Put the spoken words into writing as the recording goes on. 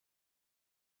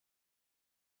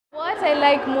What I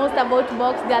like most about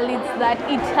Boxgirl is that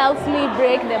it helps me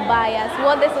break the bias,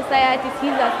 what the society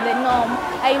sees as the norm.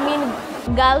 I mean,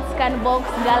 girls can box,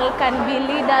 girls can be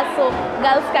leaders, so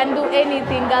girls can do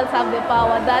anything, girls have the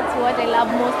power. That's what I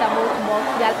love most about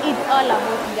Boxgirl. It's all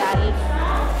about girls.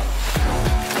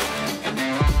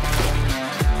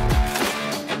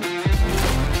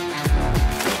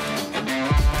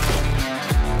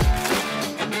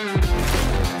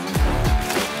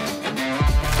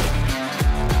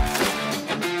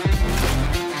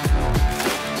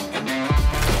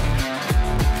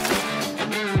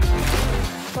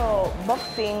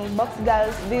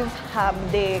 Boxgirls,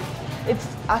 it's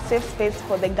a safe space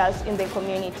for the girls in the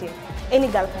community. Any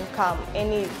girl can come,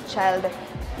 any child,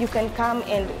 you can come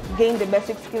and gain the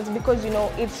basic skills because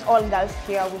it's all girls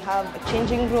here. We have a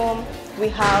changing room, we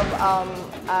have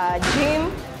a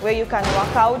gym where you can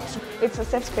work out. It's a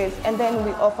safe space, and then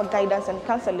we offer guidance and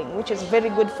counseling, which is very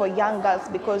good for young girls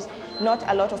because not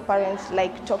a lot of parents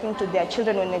like talking to their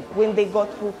children when they go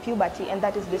through puberty, and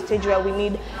that is the stage where we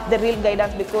need the real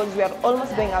guidance because we are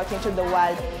almost going out into the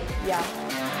world. Yeah.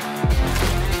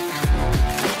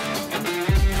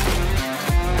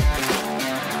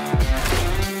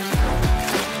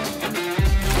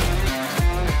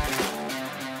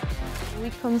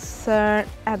 Concern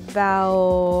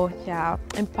about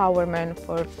empowerment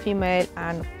for female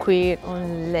and queer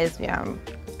and lesbian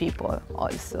people,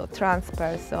 also trans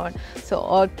person. So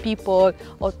all people,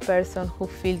 all persons who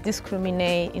feel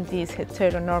discriminated in this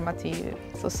heteronormative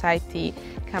society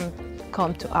can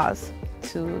come to us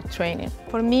to training.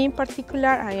 For me in particular,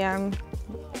 I am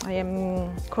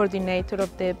coordinator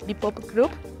of the BPOP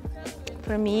group.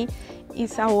 For me,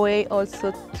 it's a way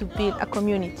also to build a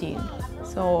community.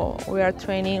 So we are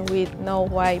training with no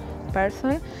white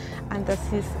person, and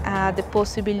this is the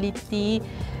possibility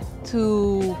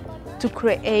to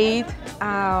create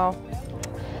a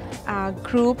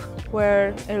group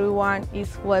where everyone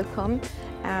is welcome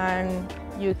and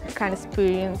you can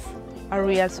experience a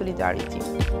real solidarity.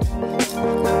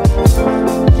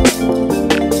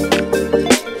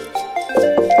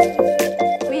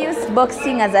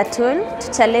 Boxing as a tool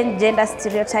to challenge gender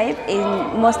stereotype in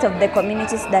most of the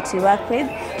communities that we work with,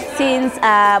 since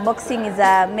boxing is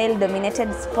a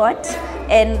male-dominated sport,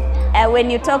 and when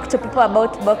you talk to people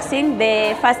about boxing,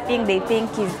 the first thing they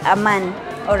think is a man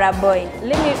or a boy.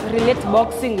 Let me relate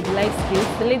boxing with life skills.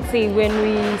 Let's say when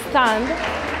we stand,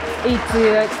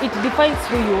 it defines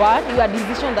who you are, your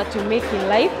decision that you make in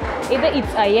life. Either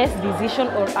it's a yes decision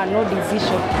or a no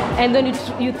decision. And then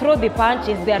you throw the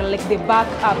punches, they are like they back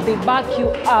you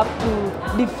up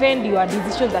to defend your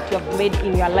decision that you have made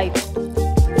in your life.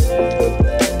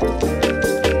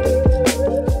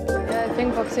 Yeah, I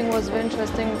think boxing was very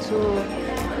interesting to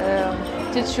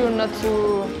teach you not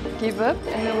to give up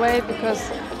in a way,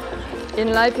 because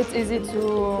in life it's easy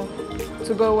to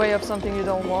go away of something you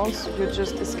don't want, you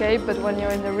just escape, but when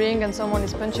you're in the ring and someone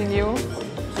is punching you,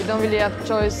 you don't really have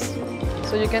choice,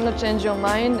 so you cannot change your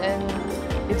mind, and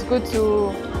it's good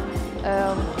to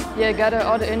gather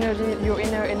all the energy, your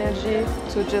inner energy,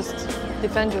 to just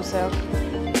defend yourself.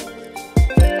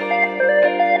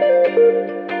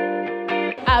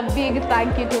 A big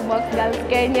thank you to Boxgirls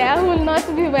Kenya. I will not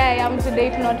be where I am today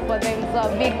if not for them, so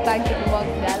a big thank you to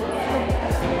Boxgirls.